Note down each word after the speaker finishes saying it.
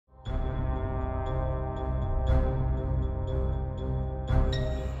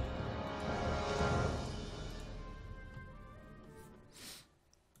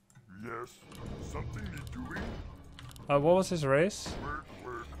Something you're doing? What was his race? Work,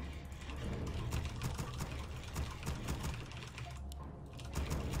 work.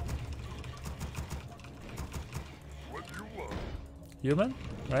 What do you want? Human,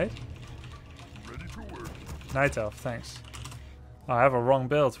 right? Ready to work. Night elf, thanks. Oh, I have a wrong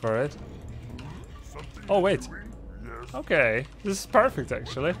build for it. Something Oh, you're wait. doing? Yes. Okay, this is perfect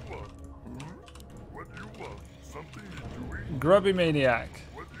actually. What do you want? What do you want? Something you're doing? Grubby maniac.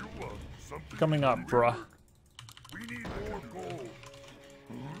 What do you want? Something Coming up, bruh. We need more gold.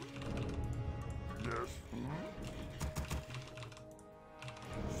 Yes.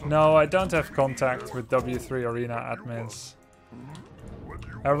 No, I don't have contact with W3 Arena admins. What do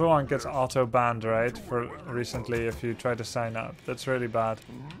you Everyone gets auto-banned, right? For recently if you try to sign up. That's really bad.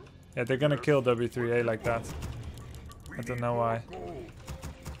 Yeah, they're gonna kill W3A like that. I don't know why. gold?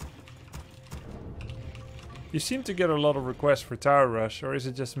 You seem to get a lot of requests for Tower Rush, or is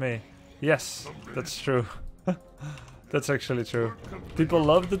it just me? Yes, that's true. That's actually true. People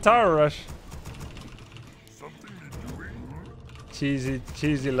love the Tower Rush. Something you're doing?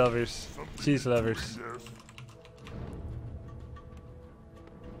 Cheesy lovers. Cheese lovers. Yes.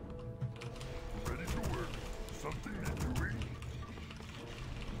 Ready to work. Something you're doing?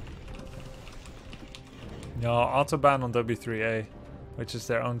 No, autoban on W3A, which is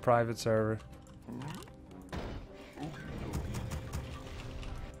their own private server.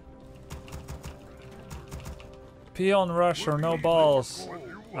 Peon rush or no balls.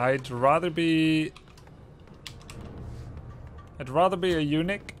 I'd rather be a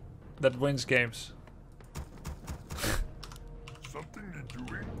eunuch that wins games. Something you're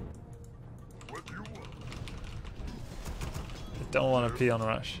doing? What do you want? I don't want a peon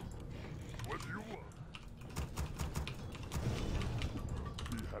rush. What do you want?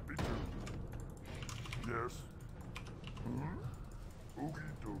 Be happy to. Yes.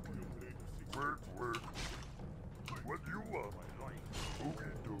 Okie dokie. Work, work. What do you want?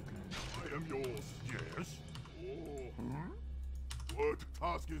 Okie dokie. I am yours. Yes. Oh. What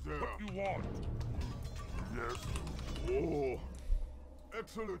task is there? What do you want? Yes. Oh.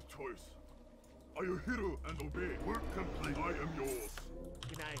 Excellent choice. Are you hero and obey? Work complete. I am yours.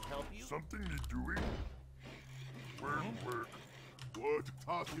 Can I help you? Something you're doing? Work, work. What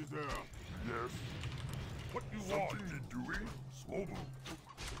task is there? Yes. What do you want? Something you're doing? Swobu.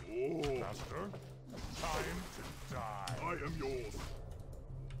 Oh. Master, time to die. I am yours.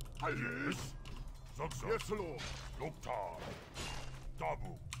 Yes. Zugzug. Yes, Lord. Loktar.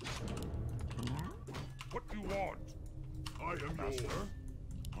 Dabu. What do you want? I am Master.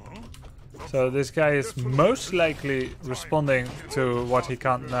 Yours. So this guy is most likely responding to what he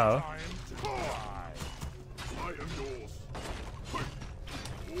can't know.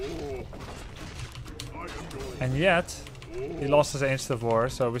 And yet, he lost his insta war,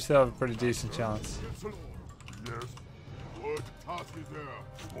 so we still have a pretty decent chance. Yes. What task is there?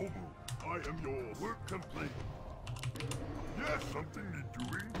 Swobu. I am yours. Work complete. Yes. Something you're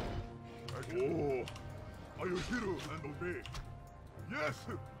doing? Oh. Are you hero and obey? Yes.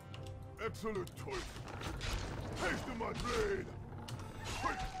 Excellent choice. Taste of my blade.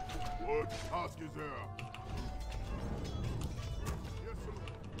 What task is there? Yes,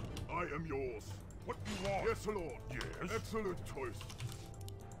 Lord. I am yours. What do you want? Yes, Lord. Yes. Excellent choice.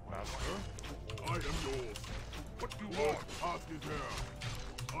 Master, I am yours. What do you want? What task is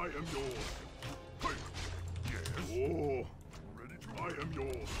there? I am yours. Yes. Oh. Ready to. I am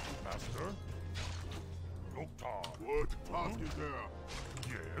yours. Master. Loktar. What task is there?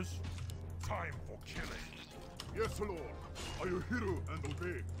 Yes. Time for killing. Yes, Lord. Are you hero and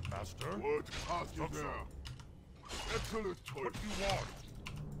obey? Master. What task is there? Excellent choice. What do you want?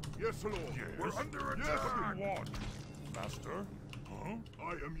 Yes, Lord. Yes. We're under attack. Yes. What do you want? Master. Huh?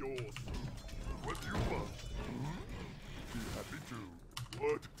 I am yours. What do you want? Be happy to.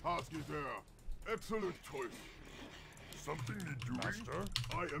 What task is there? Excellent choice. Something you're doing? Master.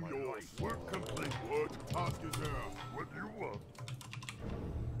 I am yours. Work complete. What task is there? What do you want?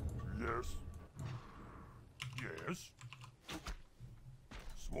 Yes. Yes.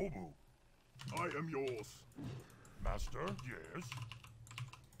 Swobu. I am yours. Master. Yes.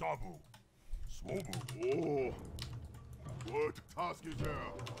 Dabu. Swobu. Oh. What task is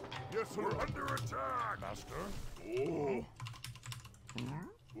there? Yes, sir. We're under attack. Master. Oh.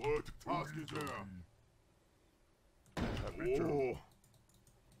 What task is there? Happy to.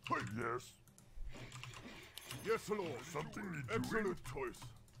 Yes. Yes, Lord. Something you're doing? Excellent choice.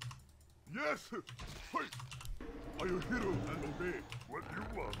 Yes. Are you hero and obey? What do you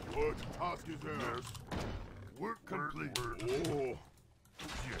want? What task is there? Yes. Work complete. Oh.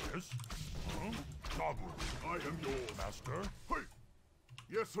 Yes. Dabu. I am yours. Master.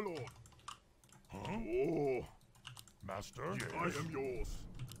 Yes, Lord. Huh? Oh. Master? Yes. I am yours.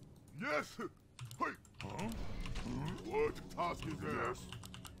 Yes! Hey! Huh? What task is there? Yes!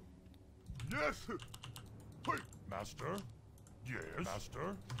 Yes! Hey! Master? Yes.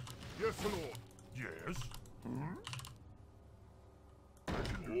 Master? Yes, Lord. Yes.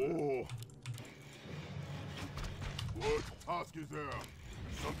 Oh. What task is there?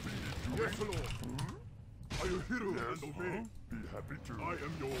 Something to do. Yes, Lord. Are you hero and obey? Be happy to. I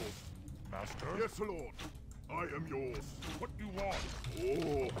am yours. Master? Yes, Lord. I am yours. What do you want?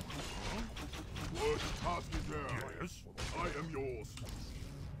 Oh. What task is there? Yes. I am yours.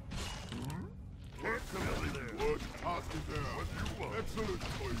 What task is there? What do you want? Excellent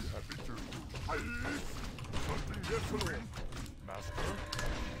choice. Happy to. Please. Something. Yes, Lord. Master?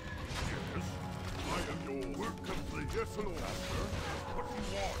 Yes. I am yours. Work complete. Yes, Lord. Master? What do you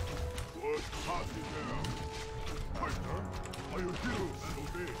want? What task is there? Master? Are you hero and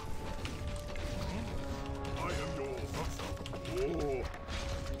obey? I am yours. Oh.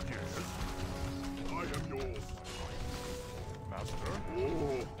 Yes. I am yours. Master?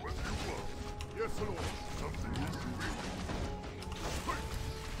 Oh. What do you want? Yes, Lord. Something is doing. Hey.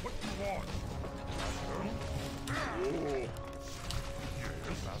 What do you want? Master? Oh.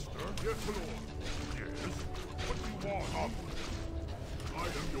 Yes, Master. Yes, Lord. Yes. What do you want? I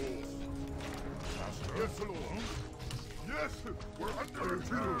am yours. Master? Yes, Lord. Yes! We're under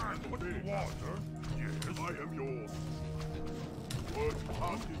attack! What do you want, sir? Yes. I am yours. What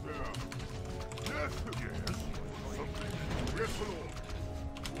task is there? Yes! Yes. Something. Yes, Lord.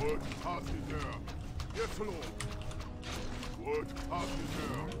 What task is there? Yes, Lord. What task is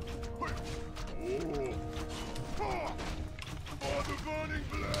there? Hey. Oh. Ha! On the burning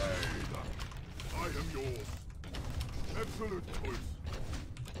blade! I am yours. Excellent choice.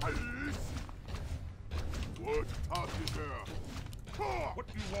 Ice! What task is there? Ha! What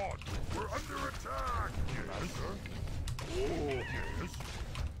do you want? We're under attack! Yes, sir. Oh. Yes.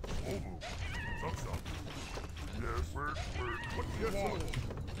 Over. Sup. Yes, we're... What do you want?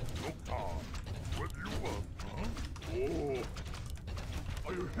 Look, Tom. What do you want? Huh? Oh.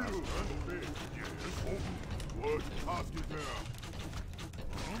 Are you hero and obey? Yes. Over. What task is there?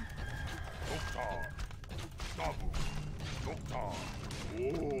 Huh? Look, Tom. Double. Look, Tom.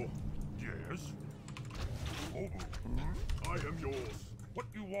 Oh. Yes. Over. I am yours. What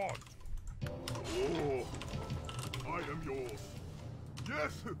do you want? Oh. I am yours.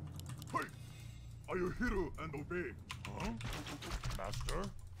 Yes! Hey! Are you hero and obey? Huh? Master?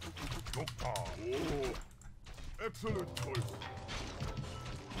 Doctor. Oh. Excellent choice.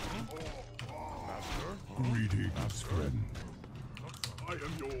 Huh? Oh. Master? Greetings, Master? friend. I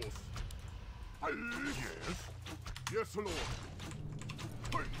am yours. Yes? Yes, Lord.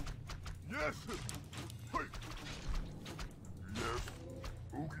 Hey! Yes! Hey! Yes.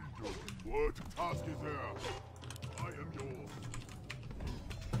 Oogie dokie. What task is there? I am yours.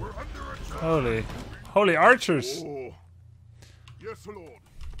 We're under attack. Holy archers. Oh. Yes, Lord.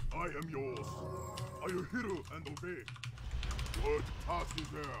 I am yours. Are you hero and obey? What task is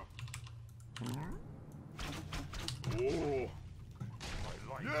there? Oh.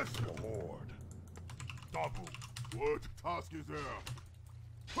 I like yes, the Lord. Double. What task is there?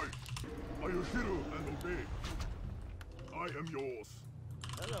 Hey! Are you hero and obey? I am yours.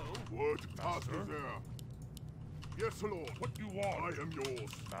 Hello. What task is there? Yes, Lord. What do you want? I am yours,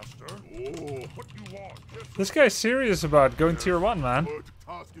 Master. Oh. What do you want? Yes, This guy's serious about going tier 1, man. what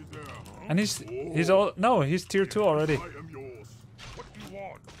task is there? And he's all no, he's tier 2 already. I am yours. What do you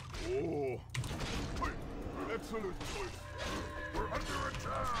want? Oh. Hey. Excellent choice. We're under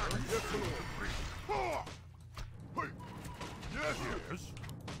attack. Yes, Lord. Ha! Hey. Yes. Yes.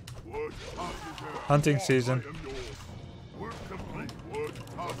 What task is there? Hunting season. I am yours. Work complete. What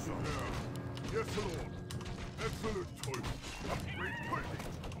task is there? Yes, Lord. Excellent choice. Upgrade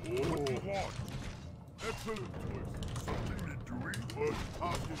complete. What do you want? Excellent choice. Something you're doing? What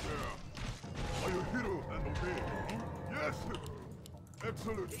task is there? Are you hero and obey? Yes.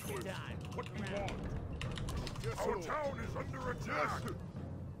 Excellent choice. What do you want? Yes, our Lord. Town is under attack. Yes.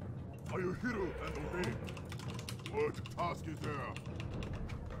 Are you hero and obey? What task is there?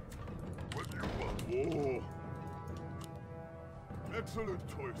 What do you want? Oh. Excellent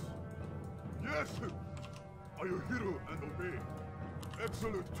choice. Yes. Are you hero and obey?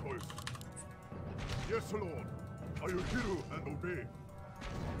 Excellent choice. Yes, Lord. Are you hero and obey?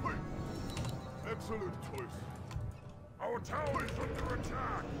 Hey. Excellent choice. Our town is under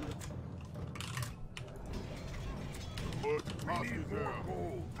attack. What task is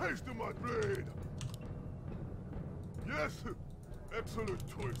there? Taste of my blade. Yes. Excellent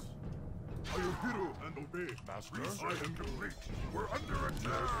choice. Are you hero and obey? Master, I am your reach. We're under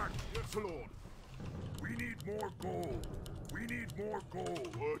attack. Yes, Lord. We need more gold. We need more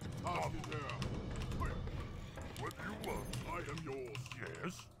gold. What task is there? What you want? I am yours.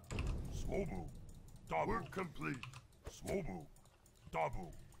 Yes. Swobu. Dabu. Work complete. Swobu.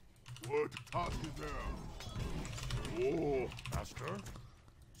 Dabu. What task is there? Oh, master.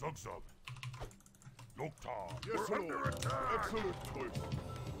 Zugzug. Loktar. Yes, we're under attack. Excellent choice.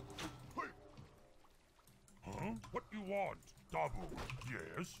 Huh? What you want? Dabu.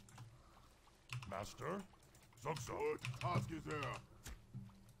 Yes. Master. Zugzug. What task is there?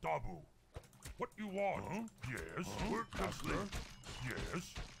 Dabu. What you want? Huh? Yes. Work master.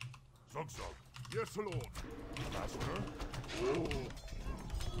 Yes. Zugzug. Yes, Lord. Master. Oh.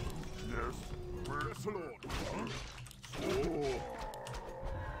 Yes. Work. Yes, Lord. Huh? Oh.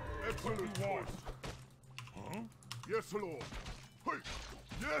 Excellent voice. Huh? Yes, Lord. Hey.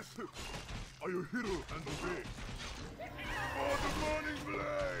 Yes. Are you hero and obey? For the burning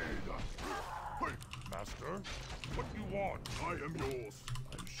blade. Hey. Master. What you want? I am yours.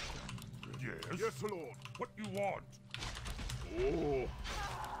 Yes. Yes, Lord. What you want? Oh.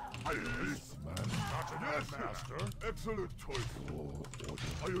 Yes, man. Not enough, yes, master. Excellent choice.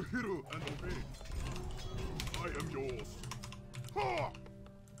 Are you hero and obey? I am yours. Ha!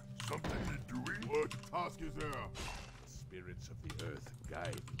 Something you doing? What task is there? Spirits of the earth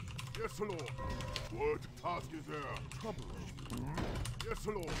guide me. Yes, Lord. What task is there? Trouble. Yes,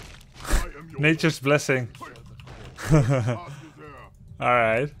 Lord. I am yours. Nature's blessing. What task is there?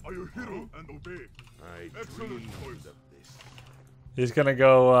 Alright. Are you hero and obey? Excellent choice. He's gonna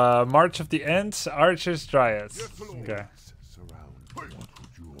go March of the Ants, Archers, Dryads. Yes, Lord. Okay. Surround. What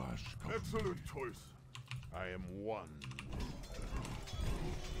would you ask? Excellent choice. I am one.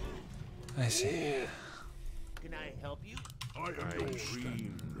 I see. Can I help you? I am your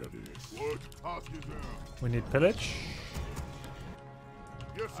dream ready. What task is there? We need pillage.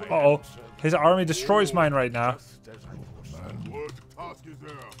 Yes, sir. Uh-oh. His army destroys mine right now. What task is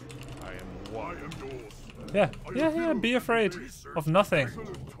there? I am one. I am yours. Yeah, be afraid of nothing.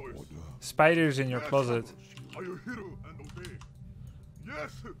 Excellent choice. Spiders in your closet. Are you hero and obey?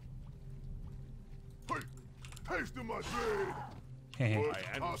 Yes. Hey, taste of my blade. What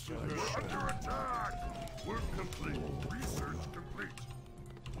task is there? We're under attack. Work complete. Research complete.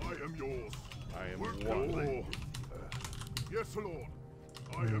 I am yours. I am one. Yes, Lord.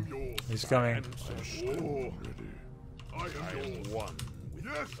 I am yours. He's coming. Oh. I am yours. One.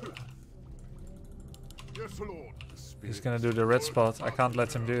 Yes. Yes, Lord. He's gonna do the red spot. I can't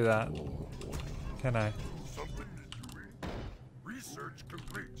let him do that. Can I? Something you're doing. Research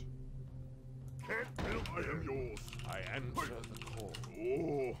complete. Can't build. I am yours. I answer the call.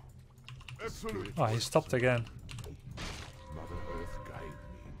 Oh. Excellent. Oh, he stopped again. Mother Earth guide me.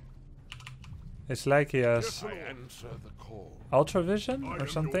 It's like he has I answer the call. ultravision or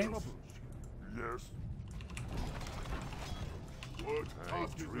something. Yes. What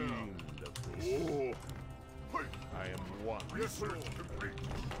task is there? Oh. Hey. I am one. Research complete.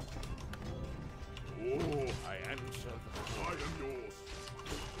 Oh. I answer the call. I am yours.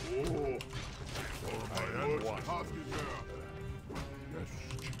 Oh. I am one. Task is there? Yes,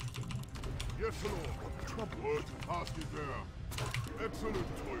 chieftain. Yes, Lord. What task is there? Excellent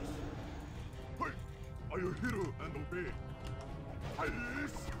choice. Hey. Are you hero and obey?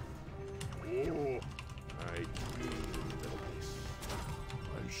 Yes. Oh. I dreamed of this.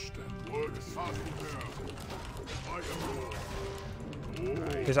 I stand. What task is there? I am yours.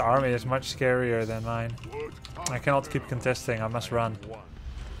 Oh. His army is much scarier than mine. I cannot keep contesting. I must run.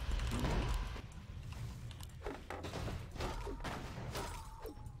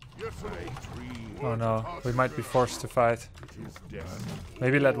 Oh no, we might be forced to fight.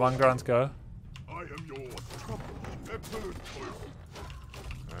 Maybe let one grunt go. I am yours. Excellent choice.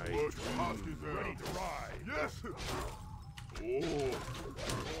 What task is there? Ready to ride. Yes. Oh.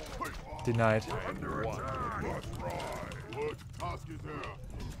 Denied. Under attack. Let's ride. What task is there?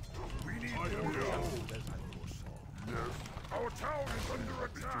 We need I am yours. Yes. Our town is under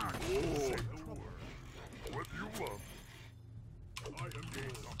attack. Oh. What you want? I am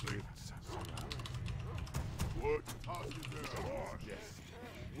yours. What task is there? Yes.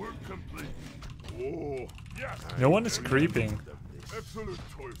 Work complete. Oh. Yes. No one is creeping. Excellent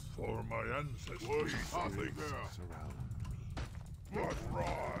choice for my ancestors. What task is there? Let's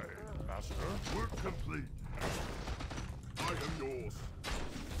ride. Master, work complete. I am yours.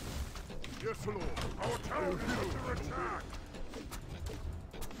 Yes, Lord. Our town is under attack.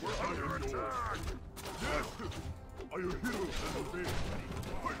 We're under attack. Yes. Are you hero and obey?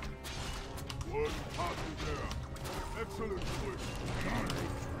 What task is there? Excellent choice.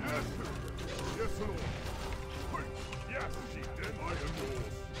 Yes. Yes, Lord. Yes, chieftain. I am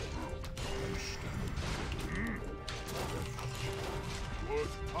yours. I stand. What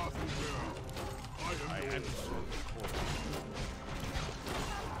passes there? I am yours.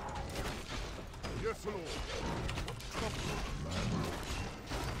 Yes, Lord.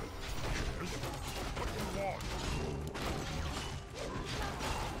 What you want?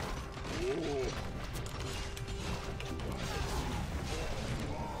 Oh.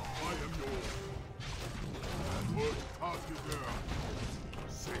 I am yours. What task is there?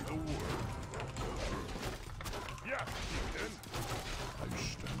 Say the word. Yes, then.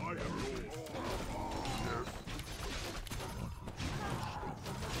 I am yours. Yes.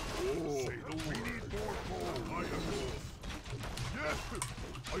 Oh. Say the word. We need more gold. I am yours. Yes.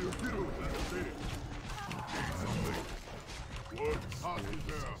 Are you hero and obey? Need something. What task is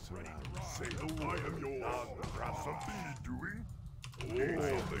there? Say the word. I am yours. Something you're doing? Oh,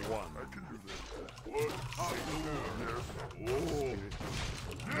 something. I can do this. What task is there? Yes. Oh.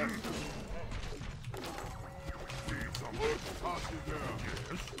 Yes. Need some. What task is there?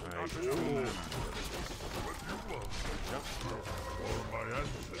 Yes. What you want? Just for my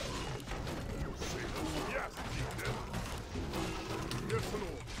ancestors. Say the word. Yes, Chieftain. Yes,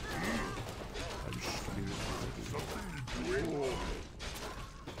 Lord. Something you doing?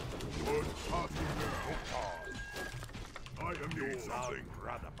 What task is there? I am yours. Something.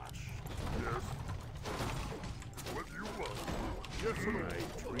 Yes. What do you want? Yes, Lord. I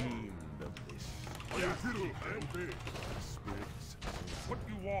dreamed of this. Are you hero and obey? Spirits. What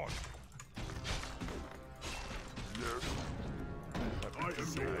do you want? Yes. I am yours.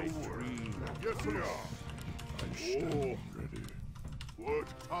 Yes, Lord. I stand ready. What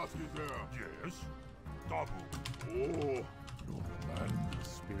task is there? Yes. Double. Oh. Your command.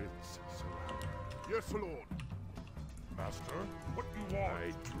 Spirits surround. Yes, Lord. Master, what do you want? I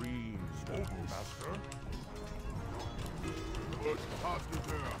dreamed of this. Master. What task is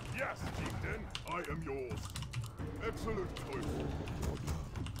there? Yes, Chieftain. I am yours. Excellent choice.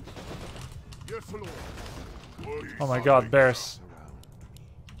 Yes, Lord. What Oh my god, bears.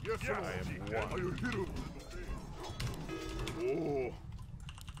 yes, Lord. I am one. Are you hero? Oh.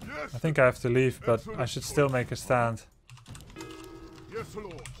 Yes. I think I have to leave, but I should still make a stand. Yes,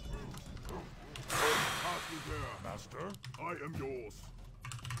 Lord. What task is there? Master, I am yours.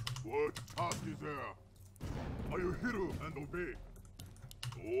 What task is there? Are you hero and obey?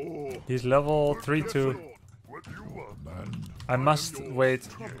 Oh. He's level 3-2. Yes, Lord. What do you want, man? I must wait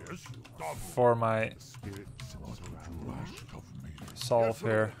Yes. for my solve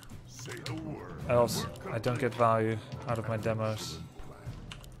here. Say the word. Else I don't get value out of my demos.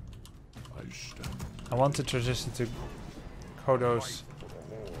 I want to transition to Kodos.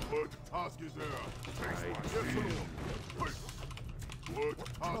 What task is there? Yes, Lord. What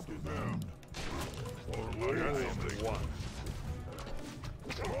task is there? I am one.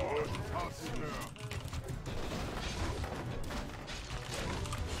 What task is there?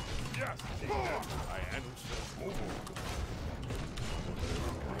 Yes, I answer.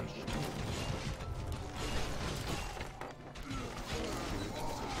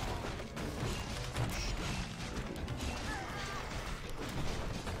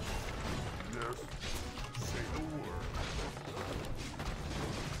 Yes, say the word.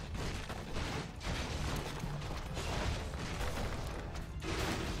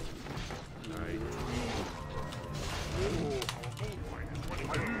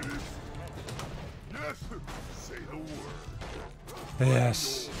 Yes, say the word.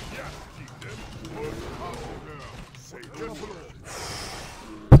 Yes. Yes, Chieftain. What possible now? Say the word.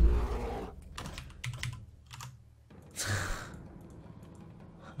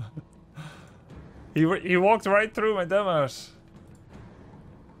 He walked right through my demos.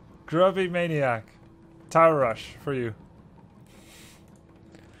 Grubby maniac. Tower rush for you.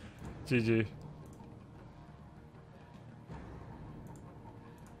 GG.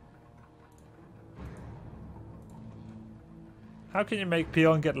 How can you make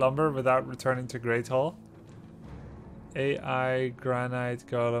peon get lumber without returning to Great Hall? AI Granite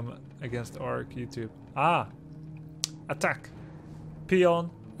Golem against Orc YouTube. Ah! Attack! Peon,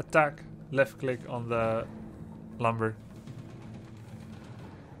 attack, left click on the lumber.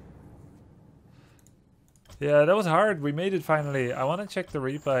 Yeah, that was hard. We made it finally. I want to check the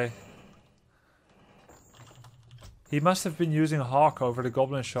replay. He must have been using Hawk over the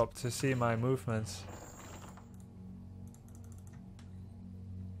Goblin Shop to see my movements.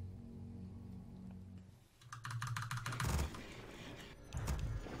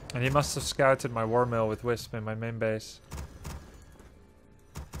 And he must have scouted my war mill with Wisp in my main base.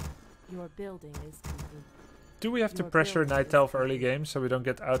 Your building is complete. Do we have to pressure Night Elf early game so we don't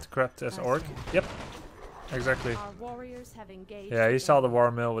get outcrapped as Orc? Yep. Exactly. Our warriors have engaged. Yeah, he saw the war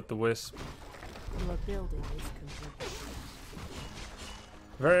mill with the Wisp. Your building is complete.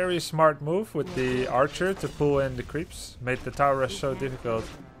 Very smart move with the archer to pull in the creeps. Made the tower rush so difficult.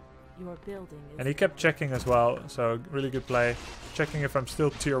 Your building is And he kept checking as well, so really good play. Checking if I'm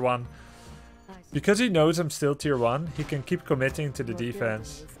still tier 1. Because he knows I'm still tier 1, he can keep committing to the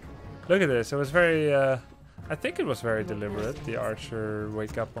defense. Look at this, it was very... I think it was very deliberate, the archer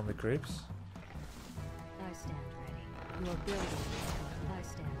wake up on the creeps. I stand ready. Your building is complete. I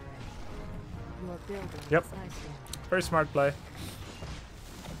stand ready. Your building Yep. is I stand ready. Very smart play. I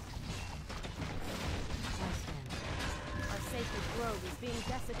stand ready. Our sacred grove is being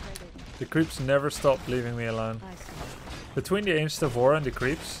desecrated. The creeps never stopped leaving me alone. I stand ready. Between the Ancient of War and the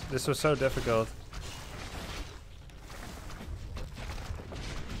creeps, this was so difficult.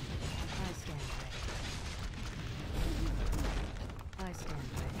 I stand ready. I stand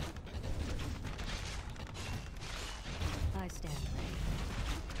ready. I stand ready.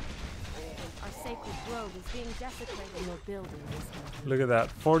 Our sacred grove is being desecrated. Your building is complete. Look at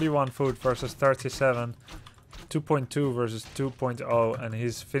that, 41 food versus 37. 2.2 versus 2.0, and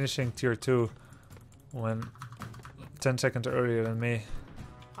he's finishing tier 2 when 10 seconds earlier than me.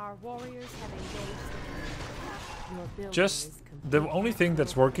 Our warriors have engaged. Your building Just is complete. the only thing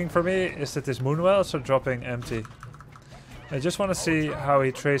that's working for me is that his moonwells are dropping empty. I just want to see how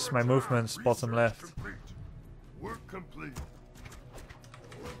he traced my movements bottom left. Complete. Work complete.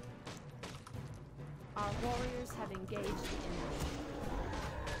 Our warriors have engaged the enemy.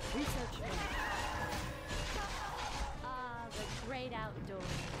 Research finished. Ah, the great outdoors.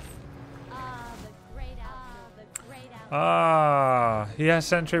 Ah, the great outdoors. The great outdoors. Ah, he has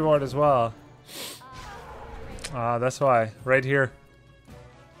sentry ward as well. Ah, that's why. Right here.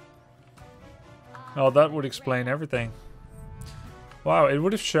 Oh, that would explain everything. Wow, it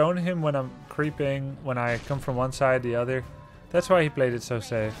would have shown him when I'm creeping, when I come from one side, the other. That's why he played it so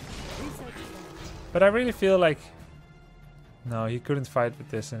safe. Research finished. But I really feel like... No, he couldn't fight with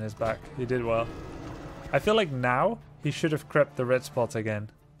this in his back. He did well. I feel like now he should have crept the red spot again.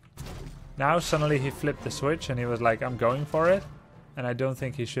 Now suddenly he flipped the switch and he was like, I'm going for it. And I don't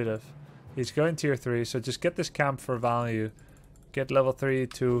think he should have. He's going tier 3, so just get this camp for value. Get level 3,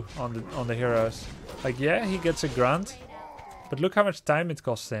 2 on the heroes. Like, yeah, he gets a grunt. But look how much time it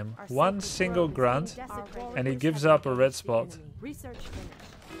costs him. Our One sacred single grove is being grunt, desecrated. and he Our gives warriors up a have red engaged the spot. enemy. Research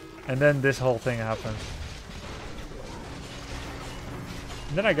finished. And then this whole thing happened.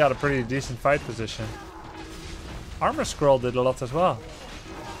 And then I got a pretty decent fight position. Armor Scroll did a lot as well.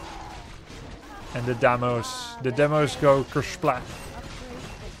 And the demos. The demos go kersplat. Upgrade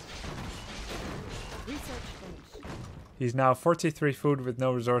finished. Research finished. He's now 43 food with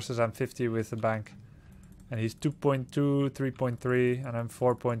no resources. I'm 50 with the bank. And he's 2.2, 3.3, and I'm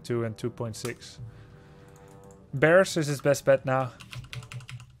 4.2 and 2.6. Bears is his best bet now.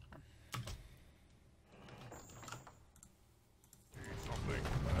 Something.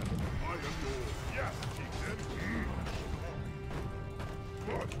 I am yours. Yes, chieftain.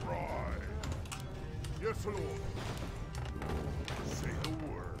 But right. Yes, Lord. Say the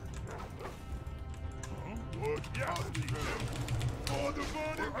word. Huh? What? Yes, chieftain. For the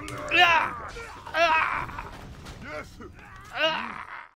burning blade. Yes.